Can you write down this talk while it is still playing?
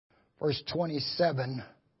verse 27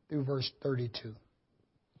 through verse 32.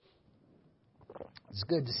 It's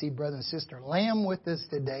good to see Brother and Sister Lamb with us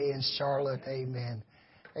today in Charlotte. Amen.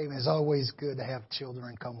 Amen. It's always good to have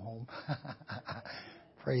children come home.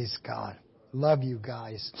 Praise God. Love you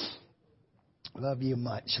guys. Love you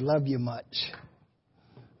much. Love you much.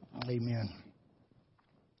 Amen.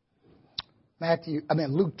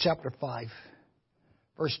 Luke chapter 5,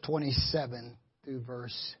 verse 27 through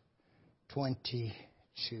verse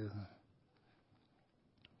 22.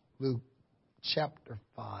 Luke chapter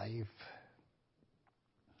 5,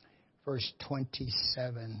 verse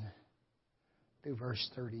 27 through verse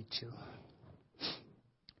 32.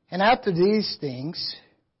 And after these things,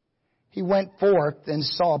 he went forth and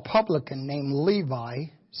saw a publican named Levi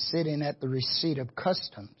sitting at the receipt of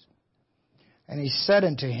customs. And he said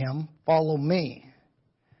unto him, Follow me.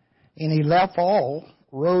 And he left all,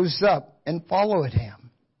 rose up, and followed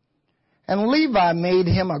him. And Levi made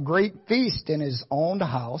him a great feast in his own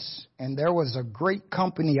house, and there was a great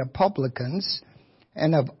company of publicans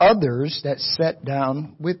and of others that sat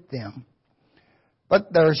down with them.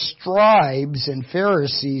 But their scribes and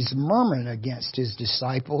Pharisees murmured against his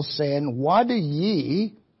disciples, saying, Why do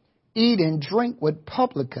ye eat and drink with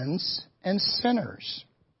publicans and sinners?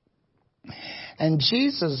 And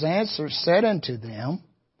Jesus answered, said unto them,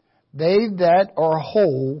 They that are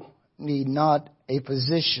whole need not a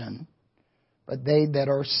physician, but they that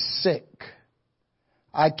are sick.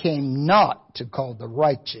 I came not to call the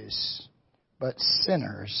righteous, but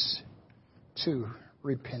sinners to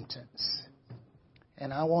repentance.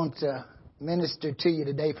 And I want to minister to you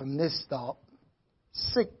today from this thought,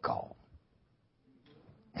 sick call.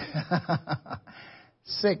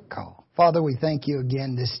 Sick call. Father, we thank you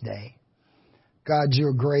again this day. God,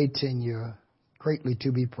 you're great and you're greatly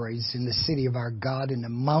to be praised in the city of our God, in the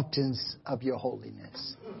mountains of your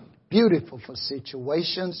holiness. Beautiful for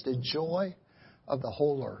situations. The joy of the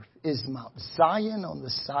whole earth is Mount Zion on the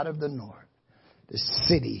side of the north, the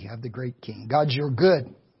city of the great King. God, you're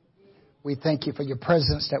good. We thank you for your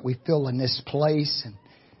presence that we feel in this place. And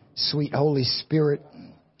sweet Holy Spirit,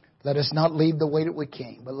 let us not leave the way that we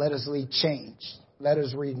came, but let us leave changed. Let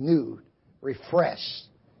us renewed, refreshed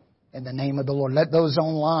in the name of the Lord. Let those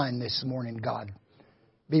online this morning, God,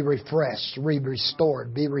 be refreshed, be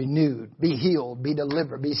restored, be renewed, be healed, be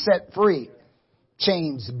delivered, be set free.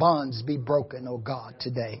 Chains, bonds be broken, oh God,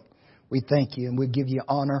 today. We thank you and we give you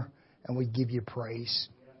honor and we give you praise.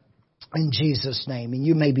 In Jesus' name. And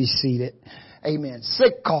you may be seated. Amen.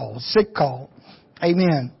 Sick call. Sick call.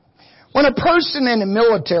 Amen. When a person in the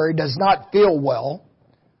military does not feel well,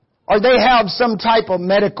 or they have some type of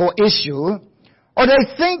medical issue, or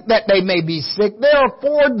they think that they may be sick, they are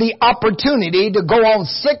afforded the opportunity to go on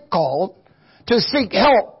sick call to seek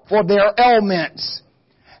help for their ailments.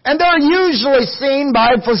 And they're usually seen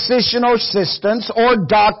by a physician or assistant or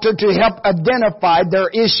doctor to help identify their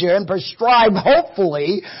issue and prescribe,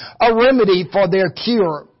 hopefully, a remedy for their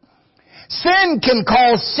cure. Sin can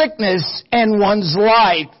cause sickness in one's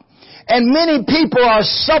life, and many people are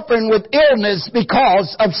suffering with illness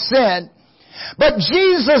because of sin. But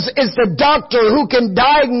Jesus is the doctor who can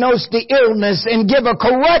diagnose the illness and give a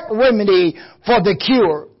correct remedy for the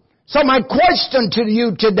cure. So my question to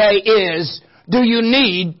you today is, do you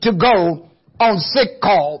need to go on sick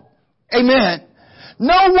call? Amen.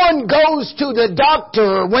 No one goes to the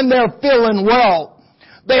doctor when they're feeling well.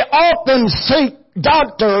 They often seek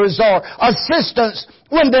doctors or assistants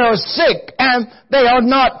when they're sick and they are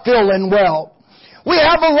not feeling well. We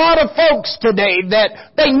have a lot of folks today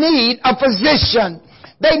that they need a physician.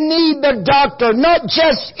 They need the doctor, not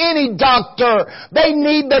just any doctor. They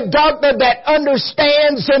need the doctor that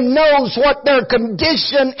understands and knows what their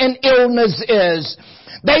condition and illness is.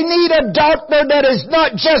 They need a doctor that is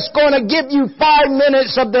not just going to give you 5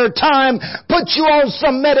 minutes of their time, put you on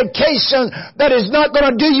some medication that is not going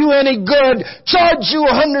to do you any good, charge you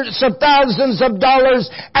hundreds of thousands of dollars,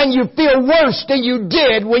 and you feel worse than you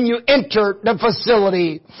did when you entered the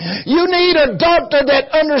facility. You need a doctor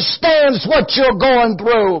that understands what you're going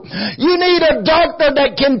through. You need a doctor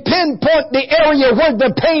that can pinpoint the area where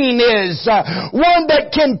the pain is, one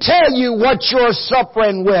that can tell you what you're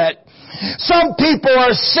suffering with. Some people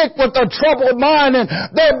are sick with a troubled mind and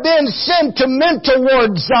they've been sentimental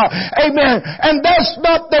towards, amen. And that's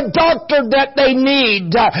not the doctor that they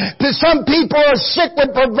need. Some people are sick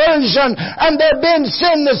with perversion and they've been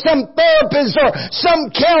sent to some therapist or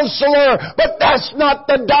some counselor, but that's not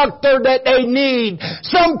the doctor that they need.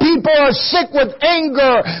 Some people are sick with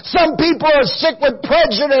anger. Some people are sick with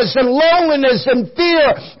prejudice and loneliness and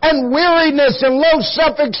fear and weariness and low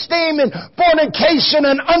self-esteem and fornication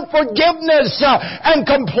and unforgiveness unforgiveness and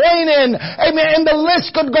complaining. Amen. And the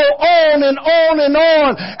list could go on and on and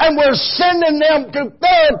on. And we're sending them to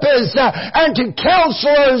therapists and to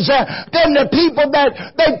counselors, then the people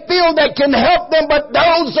that they feel that can help them, but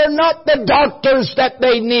those are not the doctors that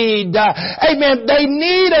they need. Amen. They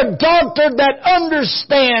need a doctor that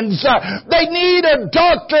understands. They need a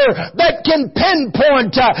doctor that can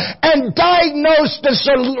pinpoint and diagnose the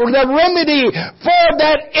remedy for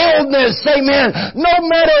that illness. Amen. No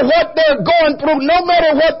matter what they're going through, no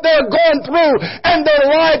matter what they're going through in their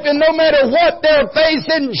life, and no matter what they're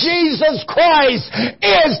facing, Jesus Christ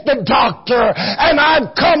is the doctor. And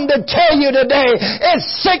I've come to tell you today, it's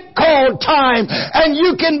sick call time, and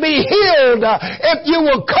you can be healed if you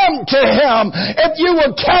will come to Him, if you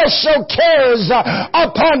will cast your cares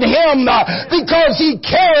upon Him, because He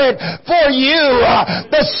cared for you.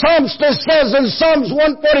 The Psalmist says in Psalms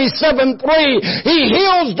 147:3, He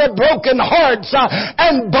heals the broken hearts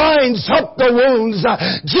and binds up the wounds.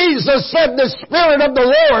 Jesus said, the Spirit of the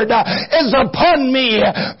Lord is upon me,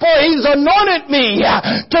 for He's anointed me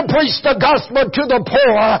to preach the gospel to the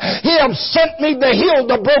poor. He has sent me to heal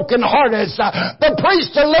the brokenhearted, to preach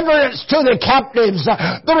deliverance to the captives,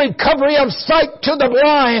 the recovery of sight to the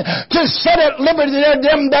blind, to set at liberty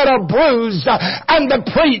them that are bruised, and to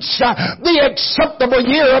preach the acceptable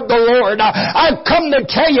year of the Lord. I've come to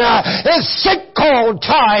tell you, it's sick call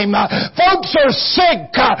time. Folks are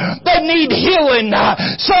sick. They need healing.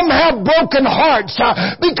 Some have broken hearts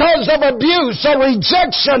because of abuse or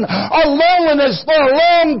rejection or loneliness for a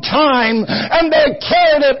long time, and they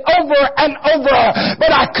carried it over and over.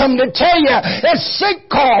 But I come to tell you, it's sick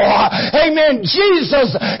call. Amen.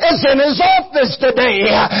 Jesus is in His office today.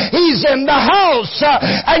 He's in the house,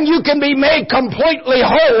 and you can be made completely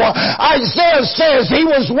whole. Isaiah says He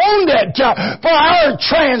was wounded for our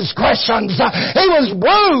transgressions. He was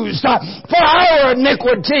bruised for our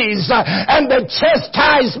iniquities, and the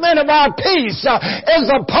chastisement of our peace is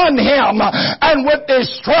upon Him, and with His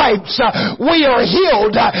stripes we are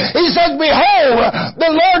healed. He says, behold,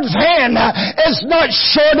 the Lord's hand is not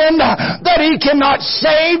shortened that He cannot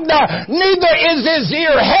save, neither is His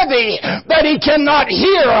ear heavy that He cannot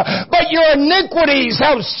hear, but your iniquities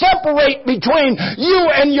have separated between you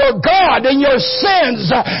and your God, and your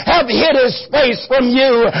sins have hid His face from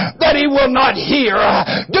you that He will not hear.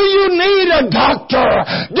 Do you need a doctor?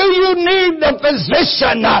 Do you need the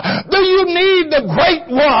physician? Do you need the great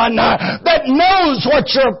one that knows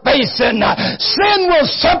what you're facing? Sin will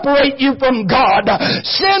separate you from God.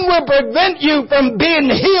 Sin will prevent you from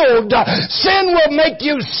being healed. Sin will make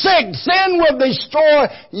you sick. Sin will destroy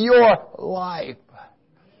your life.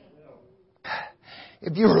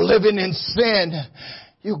 If you're living in sin,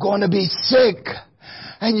 you're going to be sick,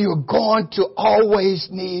 and you're going to always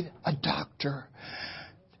need a doctor.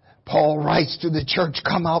 Paul writes to the church,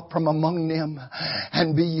 come out from among them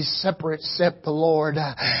and be ye separate, saith the Lord,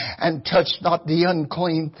 and touch not the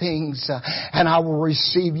unclean things, and I will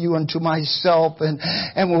receive you unto myself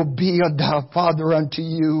and will be a father unto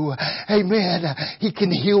you. Amen. He can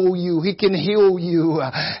heal you. He can heal you.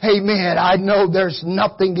 Amen. I know there's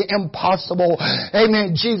nothing impossible.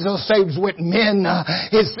 Amen. Jesus says with men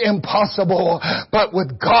it's impossible, but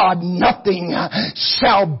with God nothing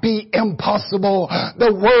shall be impossible.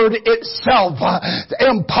 The word itself,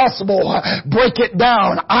 impossible. Break it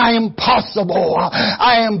down. I am possible.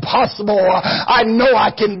 I am possible. I know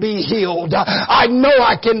I can be healed. I know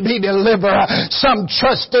I can be delivered. Some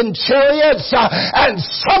trust in chariots and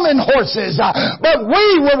some in horses, but we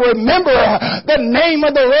will remember the name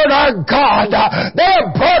of the Lord our God. They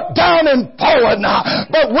are brought down and fallen,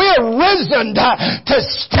 but we're risen to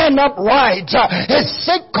stand upright. It's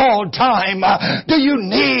sick call time. Do you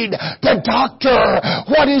need the doctor?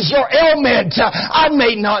 What is your ailment? I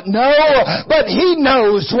may not know, but He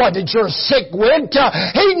knows what you're sick with.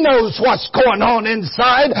 He knows what's going on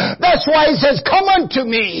inside. That's why He says, come unto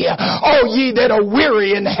me, all ye that are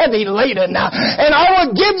weary and heavy laden, and I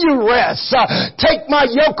will give you rest. Take my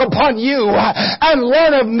yoke upon you and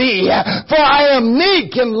learn of me, for I am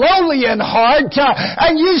meek and lowly in heart,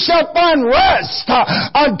 and you shall find rest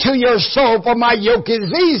unto your soul, for my yoke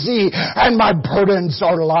is easy and my burdens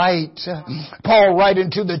are light. Paul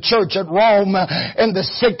writing to the church at Rome in the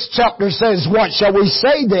 6th chapter says, what shall we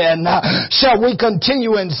say then? Shall we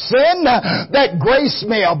continue in sin that grace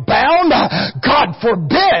may abound? God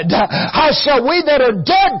forbid. How shall we that are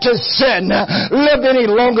dead to sin live any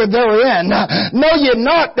longer therein? Know ye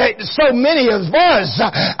not that so many of us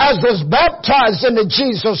as was baptized into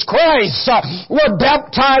Jesus Christ were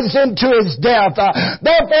baptized into His death?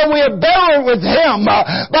 Therefore we are buried with Him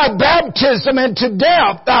by baptism into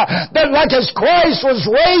death, that like as Christ was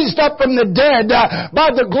raised up from the dead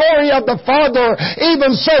by the glory of the Father,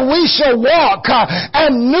 even so we shall walk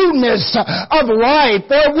in newness of life.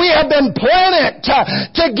 For we have been planted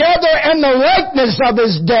together in the likeness of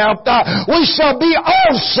His death. We shall be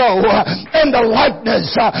also in the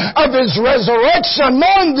likeness of His resurrection,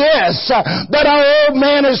 knowing this, that our old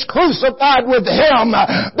man is crucified with Him,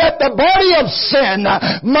 that the body of sin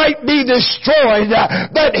might be destroyed,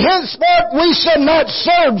 that henceforth we shall not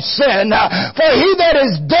serve sin. For he that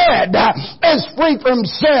is dead is free from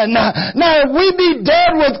sin. Now if we be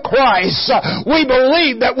dead with Christ, we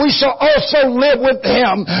believe that we shall also live with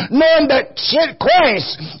Him, knowing that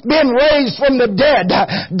Christ, being raised from the dead,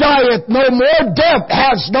 dieth no more. Death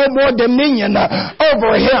has no more dominion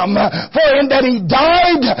over Him. For in that He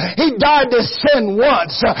died to sin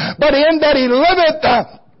once, but in that He liveth,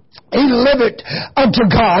 He liveth unto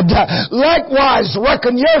God. Likewise,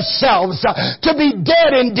 reckon yourselves to be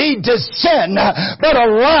dead indeed to sin, but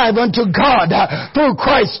alive unto God through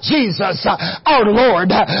Christ Jesus our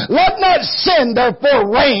Lord. Let not sin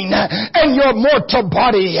therefore reign in your mortal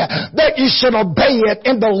body, that you should obey it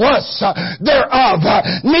in the lusts thereof.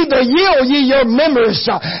 Neither yield ye your members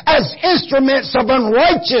as instruments of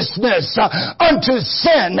unrighteousness unto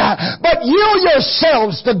sin, but yield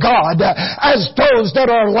yourselves to God as those that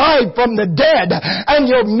are alive from the dead, and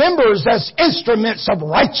your members as instruments of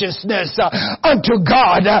righteousness unto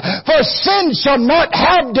God. For sin shall not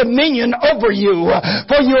have dominion over you,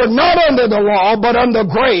 for you are not under the law, but under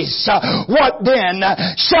grace. What then?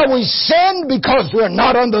 Shall we sin because we're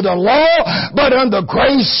not under the law, but under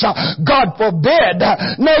grace? God forbid.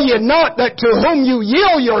 Know ye not that to whom you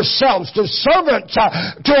yield yourselves to servant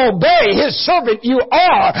to obey, His servant you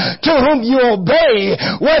are, to whom you obey,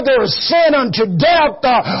 whether sin unto death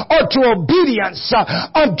or to obedience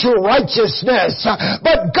unto righteousness.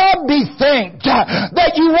 But God be thanked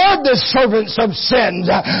that you are the servants of sin,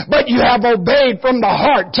 but you have obeyed from the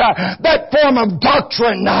heart that form of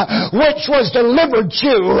doctrine which was delivered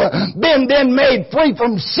you. Being then made free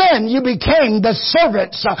from sin, you became the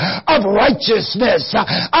servants of righteousness.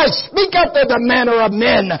 I speak after the manner of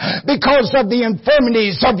men because of the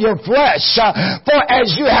infirmities of your flesh. For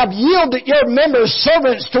as you have yielded your members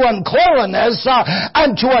servants to uncleanness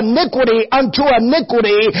and to iniquity,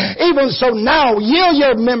 even so now yield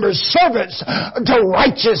your members servants to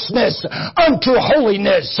righteousness, unto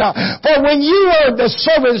holiness. For when you were the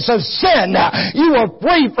servants of sin, you were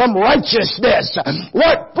free from righteousness.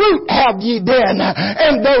 What fruit have ye then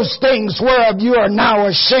in those things whereof you are now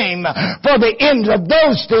ashamed? For the end of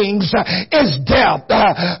those things is death.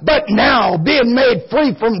 But now, being made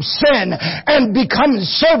free from sin and becoming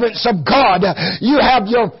servants of God, you have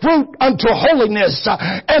your fruit unto holiness,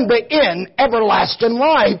 and the end everlasting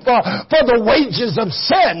life. For the wages of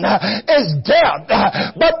sin is death,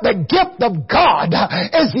 but the gift of God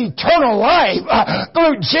is eternal life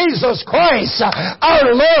through Jesus Christ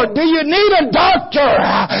our Lord. Do you need a doctor?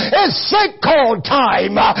 It's sick call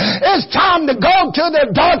time. It's time to go to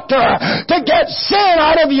the doctor to get sin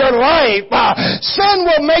out of your life. Sin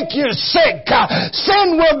will make you sick.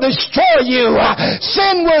 Sin will destroy you.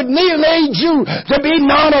 Sin will lead you to be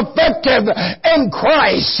non-effective in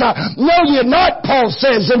Christ. Know ye not, Paul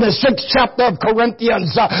says in the 6th chapter of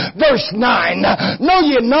Corinthians, verse 9, know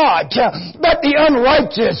ye not that the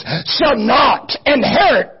unrighteous shall not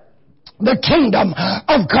inherit the kingdom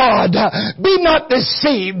of God. Be not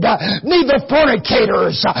deceived, neither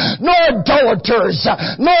fornicators, nor idolaters,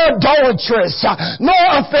 nor idolatrous, nor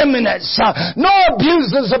effeminates, nor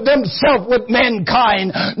abusers of themselves with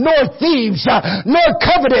mankind, nor thieves, nor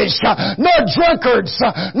covetous, nor drunkards,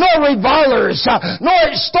 nor revilers, nor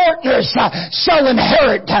extortioners shall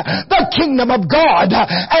inherit the kingdom of God.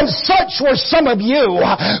 And such were some of you,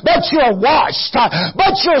 but you're washed,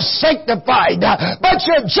 but you're sanctified, but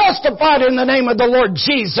you're justified in the name of the Lord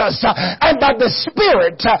Jesus and by the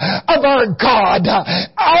Spirit of our God.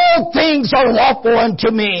 All things are lawful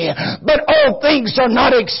unto me, but all things are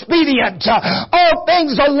not expedient. All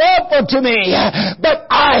things are lawful to me, but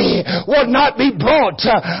I will not be brought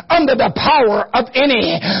under the power of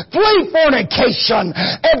any. Flee fornication.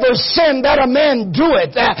 Every sin that a man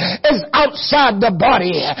doeth is outside the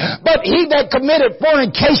body, but he that committeth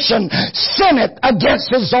fornication sinneth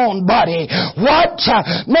against his own body. What?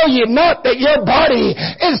 Know ye not not that your body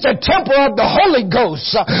is the temple of the Holy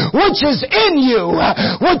Ghost, which is in you,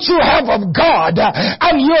 which you have of God,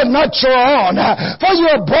 and you are not your own, for you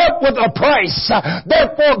are bought with a price.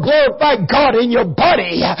 Therefore glorify God in your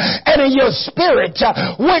body and in your spirit,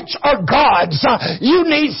 which are God's. You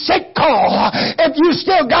need sick call. If you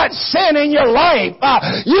still got sin in your life,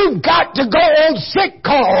 you've got to go on sick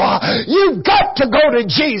call. You've got to go to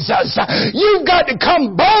Jesus. You've got to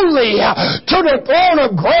come boldly to the throne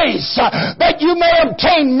of grace that you may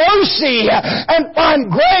obtain mercy and find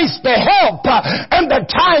grace to help in the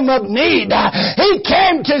time of need. He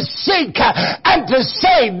came to seek and to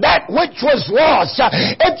save that which was lost.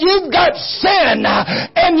 If you've got sin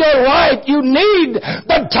in your life, you need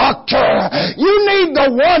the doctor. You need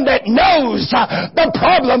the one that knows the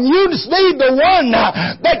problem. You need the one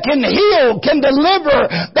that can heal, can deliver,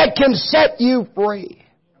 that can set you free.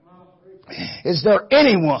 Is there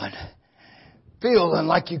anyone feeling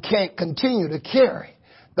like you can't continue to carry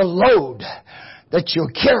the load that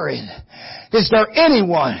you're carrying? Is there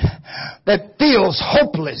anyone that feels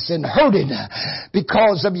hopeless and hurting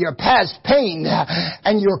because of your past pain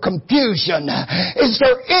and your confusion? Is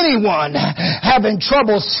there anyone having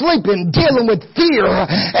trouble sleeping, dealing with fear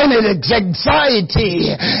and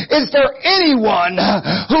anxiety? Is there anyone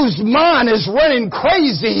whose mind is running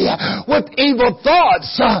crazy with evil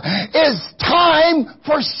thoughts? It's time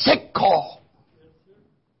for sick call.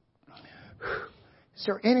 Is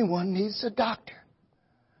there anyone who needs a doctor?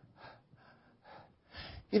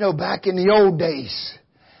 You know, back in the old days,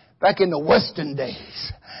 back in the Western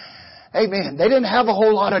days, amen, they didn't have a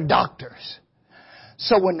whole lot of doctors.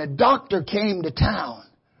 So when the doctor came to town,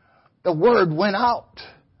 the word went out.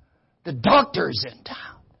 The doctor's in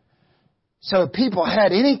town. So if people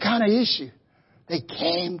had any kind of issue, they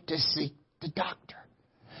came to seek the doctor.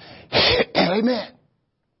 Amen.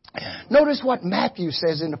 Notice what Matthew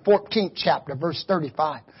says in the 14th chapter, verse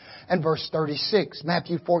 35 and verse 36.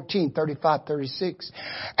 Matthew 14, 35, 36.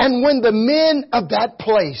 And when the men of that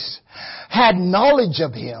place had knowledge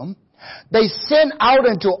of him, they sent out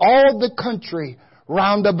into all the country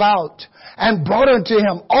round about, and brought unto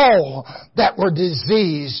him all that were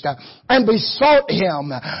diseased, and besought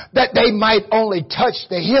him that they might only touch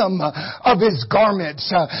the hem of his garments.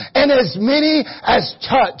 And as many as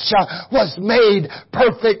touched was made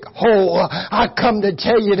perfect whole. I come to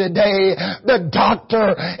tell you today, the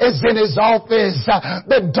doctor is in his office.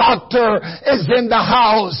 The doctor is in the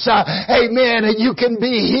house. Amen. You can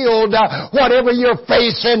be healed. Whatever you're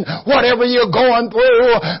facing, whatever you're going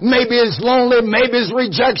through, maybe it's lonely, maybe it's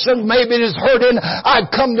rejection, maybe it is hurting. I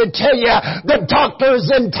come to tell you, the doctor's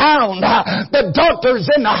in town. The doctor's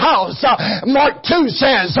in the house. Mark 2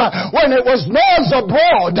 says, when it was noised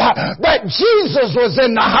abroad that Jesus was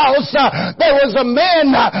in the house, there was a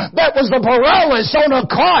man that was a paralysis on a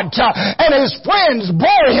cot, and his friends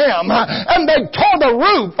bore him, and they tore the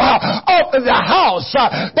roof off of the house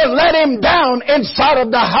to let him down inside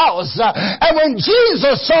of the house. And when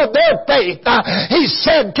Jesus saw their faith, he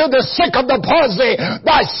said to the sick of the palsy,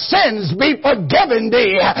 thy sins be forgiven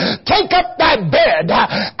thee. Take up thy bed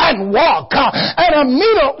and walk. And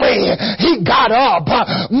immediately he got up.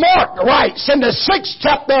 Mark writes in the 6th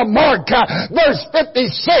chapter of Mark, verse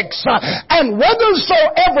 56, and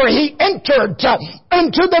whithersoever he entered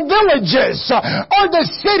into the villages or the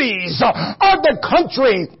cities or the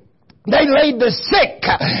country, they laid the sick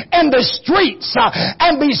in the streets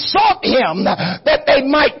and besought him that they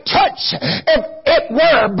might touch, if it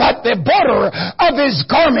were but the border of his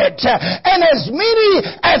garment. And as many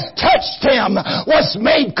as touched him was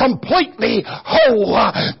made completely whole.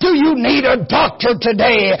 Do you need a doctor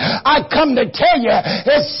today? I come to tell you,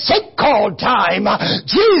 it's sick call time.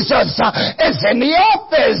 Jesus is in the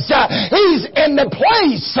office. He's in the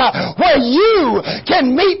place where you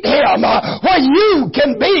can meet him, where you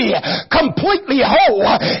can be completely whole.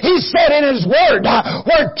 He said in his word,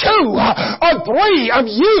 where 2 or 3 of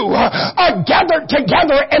you are gathered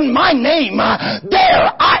together in my name, there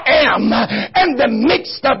I am in the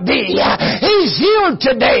midst of thee. He's here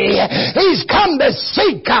today. He's come to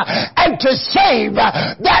seek and to save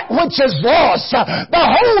that which is lost. The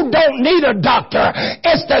whole don't need a doctor.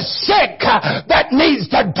 It's the sick that needs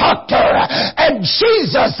the doctor. And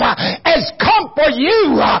Jesus has come for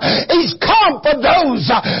you. He's come for those.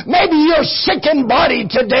 Maybe you're sick in body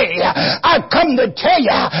today. I've come to tell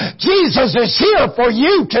you, Jesus is here for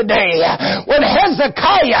you today. When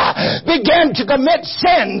Hezekiah began to commit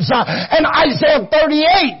sins in Isaiah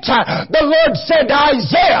 38, the Lord said to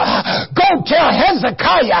Isaiah, go tell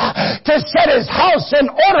Hezekiah to set his house in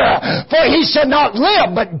order, for for he should not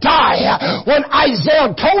live but die. When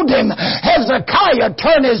Isaiah told him, Hezekiah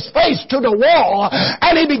turned his face to the wall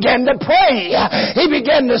and he began to pray. He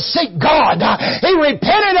began to seek God. He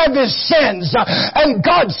repented of his sins, and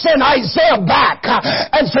God sent Isaiah back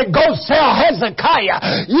and said, go tell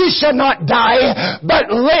Hezekiah, you should not die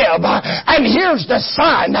but live. And here's the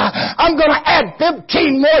sign. I'm going to add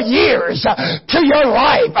 15 more years to your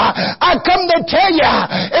life. I come to tell you,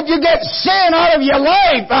 if you get sin out of your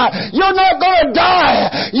life, you're not going to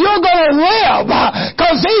die. You're going to live,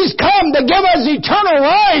 because he's come to give us eternal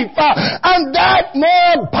life, and that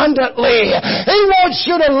more abundantly. He wants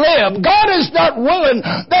you to live. God is not willing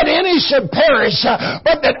that any should perish,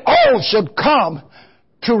 but that all should come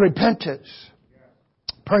to repentance.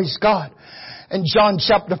 Praise God. In John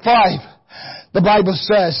chapter 5, the Bible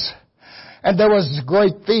says, and there was a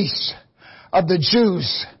great feast of the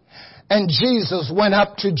Jews, and Jesus went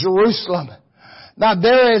up to Jerusalem. Now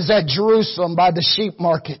there is at Jerusalem by the sheep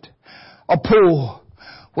market a pool,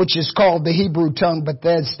 which is called the Hebrew tongue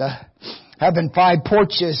Bethesda, having 5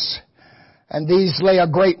 porches, and these lay a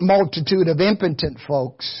great multitude of impotent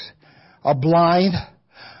folks, a blind,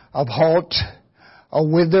 of halt, a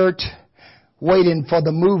withered, waiting for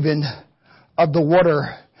the moving of the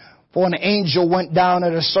water. For an angel went down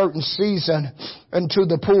at a certain season into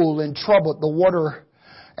the pool and troubled the water.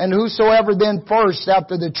 And whosoever then first,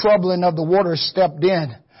 after the troubling of the water, stepped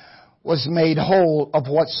in, was made whole of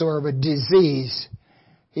whatsoever disease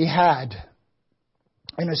he had.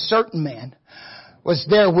 And a certain man was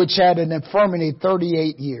there which had an infirmity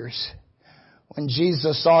 38 years. When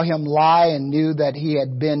Jesus saw him lie and knew that he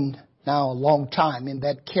had been now a long time in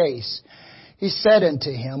that case, he said unto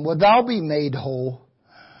him, wilt thou be made whole?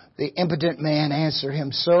 The impotent man answered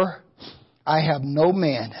him, Sir, I have no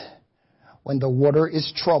man when the water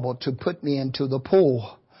is troubled to put me into the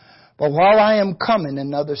pool. But while I am coming,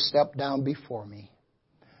 another stepped down before me.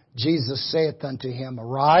 Jesus saith unto him,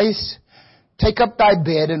 Arise, take up thy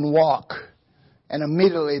bed and walk. And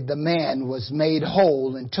immediately the man was made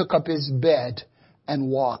whole and took up his bed and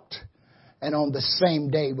walked. And on the same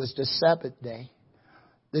day was the Sabbath day.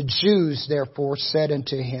 The Jews therefore said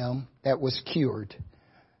unto him that was cured,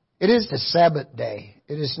 It is the Sabbath day.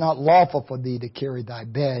 It is not lawful for thee to carry thy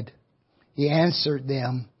bed. He answered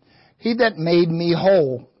them, He that made me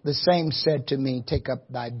whole, the same said to me, Take up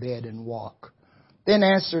thy bed and walk. Then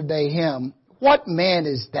answered they him, What man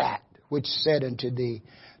is that which said unto thee,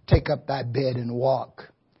 Take up thy bed and walk?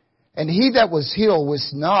 And he that was healed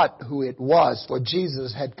was not who it was, for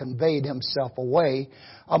Jesus had conveyed himself away,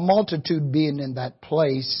 a multitude being in that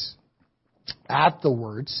place.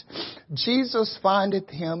 Afterwards, Jesus findeth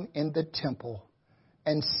him in the temple,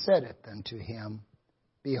 and saith unto him,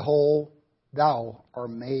 Behold, thou art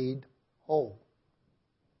made whole.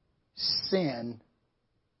 Sin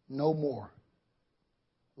no more,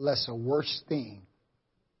 lest a worse thing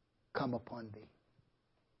come upon thee.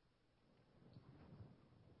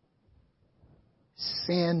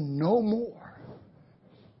 Sin no more.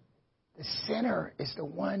 The sinner is the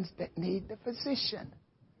ones that need the physician.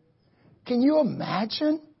 Can you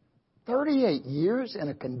imagine 38 years in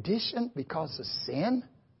a condition because of sin?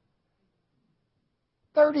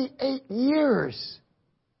 38 years.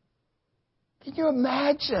 Can you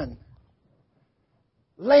imagine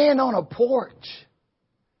laying on a porch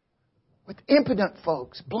with impotent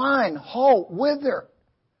folks, blind, halt, wither,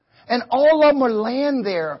 and all of them are laying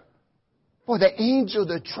there for the angel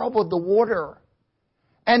that troubled the water.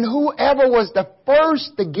 And whoever was the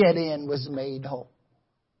first to get in was made whole.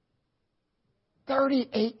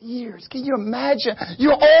 38 years. Can you imagine?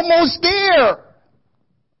 You're almost there.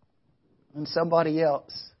 And somebody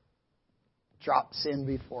else drops in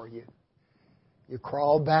before you. You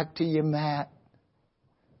crawl back to your mat.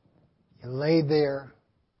 You lay there,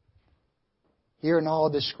 hearing all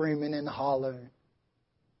the screaming and hollering.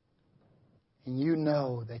 And you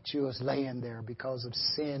know that you was laying there because of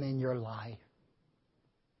sin in your life.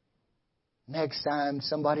 Next time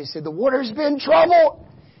somebody said, the water's been troubled,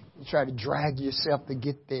 you try to drag yourself to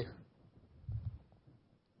get there.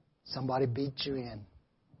 Somebody beat you in.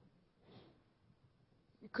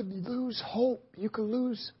 You could lose hope. You could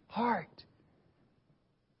lose heart.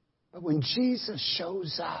 But when Jesus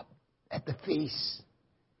shows up at the feast,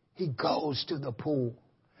 He goes to the pool.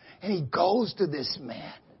 And He goes to this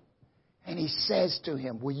man. And He says to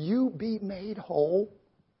him, will you be made whole?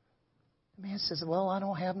 The man says, well, I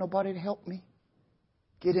don't have nobody to help me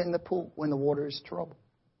get in the pool when the water is troubled.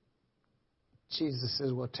 Jesus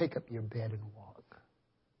says, well, take up your bed and walk.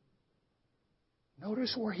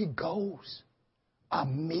 Notice where He goes.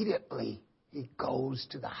 Immediately, He goes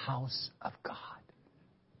to the house of God.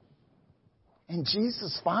 And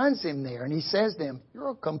Jesus finds him there and he says to him,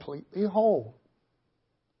 you're completely whole.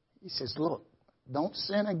 He says, look, don't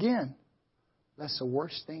sin again, lest the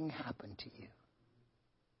worst thing happen to you.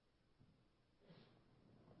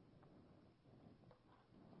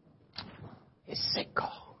 It's sick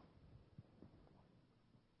call.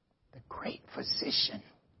 The great physician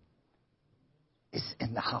is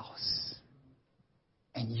in the house,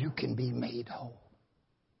 and you can be made whole.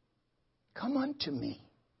 Come unto me,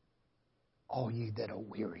 all you that are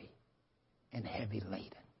weary and heavy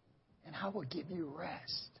laden, and I will give you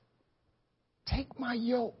rest. Take my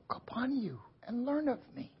yoke upon you and learn of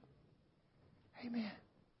me. Amen.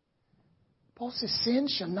 Paul says, sin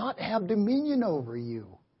shall not have dominion over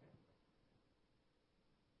you.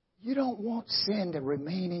 You don't want sin to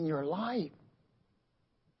remain in your life.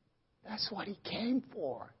 That's what he came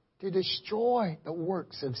for, to destroy the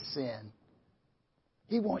works of sin.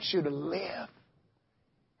 He wants you to live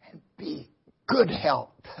and be good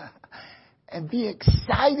health and be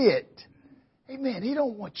excited. Amen. He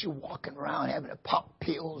don't want you walking around having to pop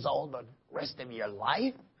pills all the rest of your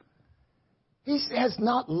life. He has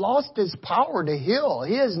not lost his power to heal.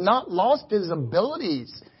 He has not lost his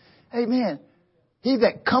abilities. Amen. He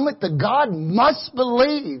that cometh to God must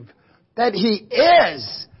believe that he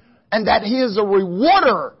is, and that he is a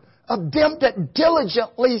rewarder of them that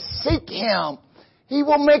diligently seek him. He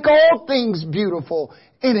will make all things beautiful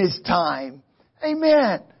in his time.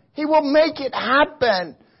 Amen. He will make it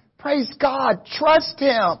happen. Praise God. Trust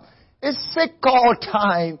him. It's sick call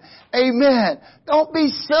time. Amen. Don't be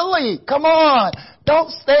silly. Come on.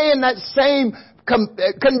 Don't stay in that same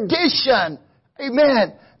condition.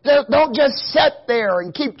 Amen. Don't just sit there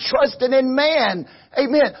and keep trusting in man.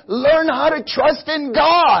 Amen. Learn how to trust in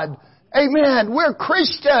God. Amen. We're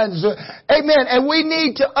Christians. Amen. And we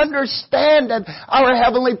need to understand that our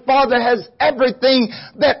Heavenly Father has everything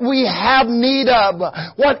that we have need of.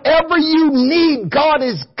 Whatever you need, God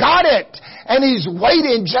has got it. And He's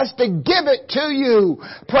waiting just to give it to you.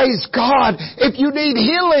 Praise God. If you need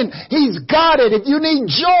healing, He's got it. If you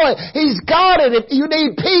need joy, He's got it. If you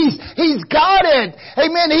need peace, He's got it.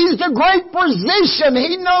 Amen. He's the great physician.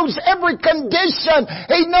 He knows every condition.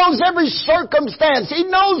 He knows every circumstance. He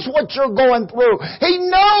knows what you're going through. He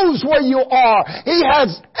knows where you are. He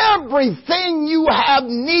has everything you have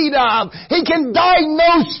need of. He can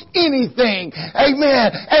diagnose anything. Amen.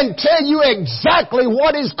 And tell you exactly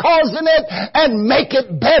what is causing it and make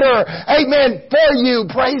it better. Amen. For you.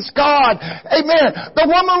 Praise God. Amen. The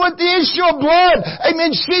woman with the issue of blood. Amen.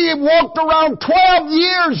 She walked around 12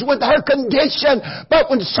 years with her condition. But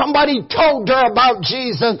when somebody told her about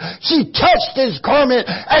Jesus, she touched His garment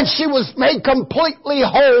and she was made completely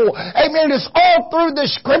whole. Amen. It's all through the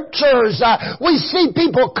scriptures. We see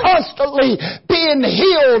people constantly being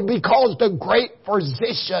healed because the great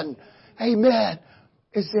physician, amen,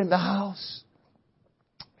 is in the house.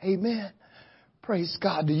 Amen. Praise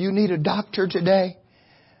God. Do you need a doctor today?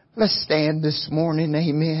 Let's stand this morning.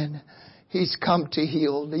 Amen. He's come to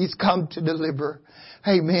heal. He's come to deliver.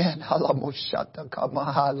 Amen.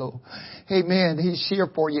 Amen. He's here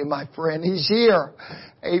for you, my friend. He's here.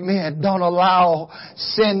 Amen. Don't allow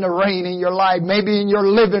sin to reign in your life. Maybe in your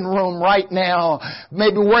living room right now.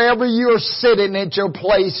 Maybe wherever you're sitting at your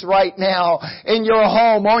place right now. In your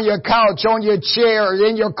home, on your couch, on your chair,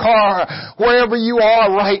 in your car. Wherever you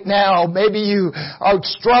are right now. Maybe you are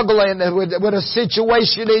struggling with a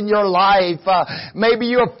situation in your life. Maybe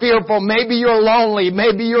you're fearful. Maybe you're lonely.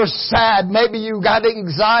 Maybe you're sad. Maybe you got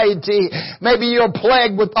anxiety. Maybe you're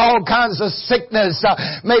plagued with all kinds of sickness.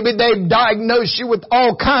 Maybe they've diagnosed you with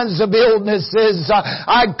all kinds of illnesses.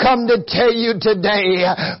 I come to tell you today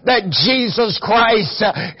that Jesus Christ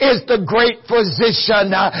is the great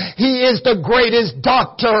physician. He is the greatest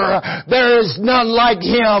doctor. There is none like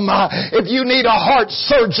Him. If you need a heart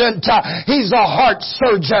surgeon, He's a heart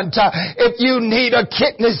surgeon. If you need a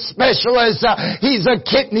kidney specialist, He's a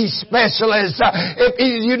kidney specialist. If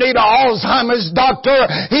you need an Alzheimer's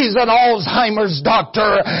doctor, He's an Alzheimer's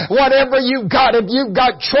doctor. Whatever you've got, if you've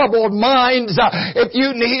got troubled minds, if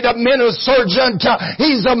you need a mental surgeon,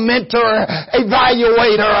 He's a mentor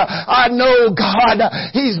evaluator. I know God,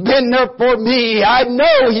 He's been there for me. I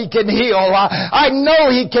know He can heal. I know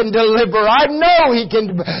He can deliver. I know He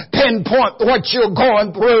can pinpoint what you're going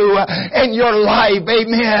through in your life.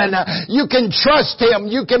 Amen. You can trust Him.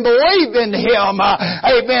 You can believe in Him.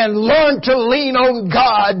 Amen. Learn to lean on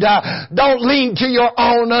God. Don't lean to your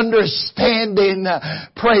own understanding.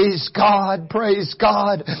 Praise God. Praise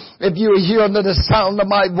God. If you're here under the sound of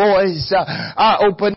my voice, I open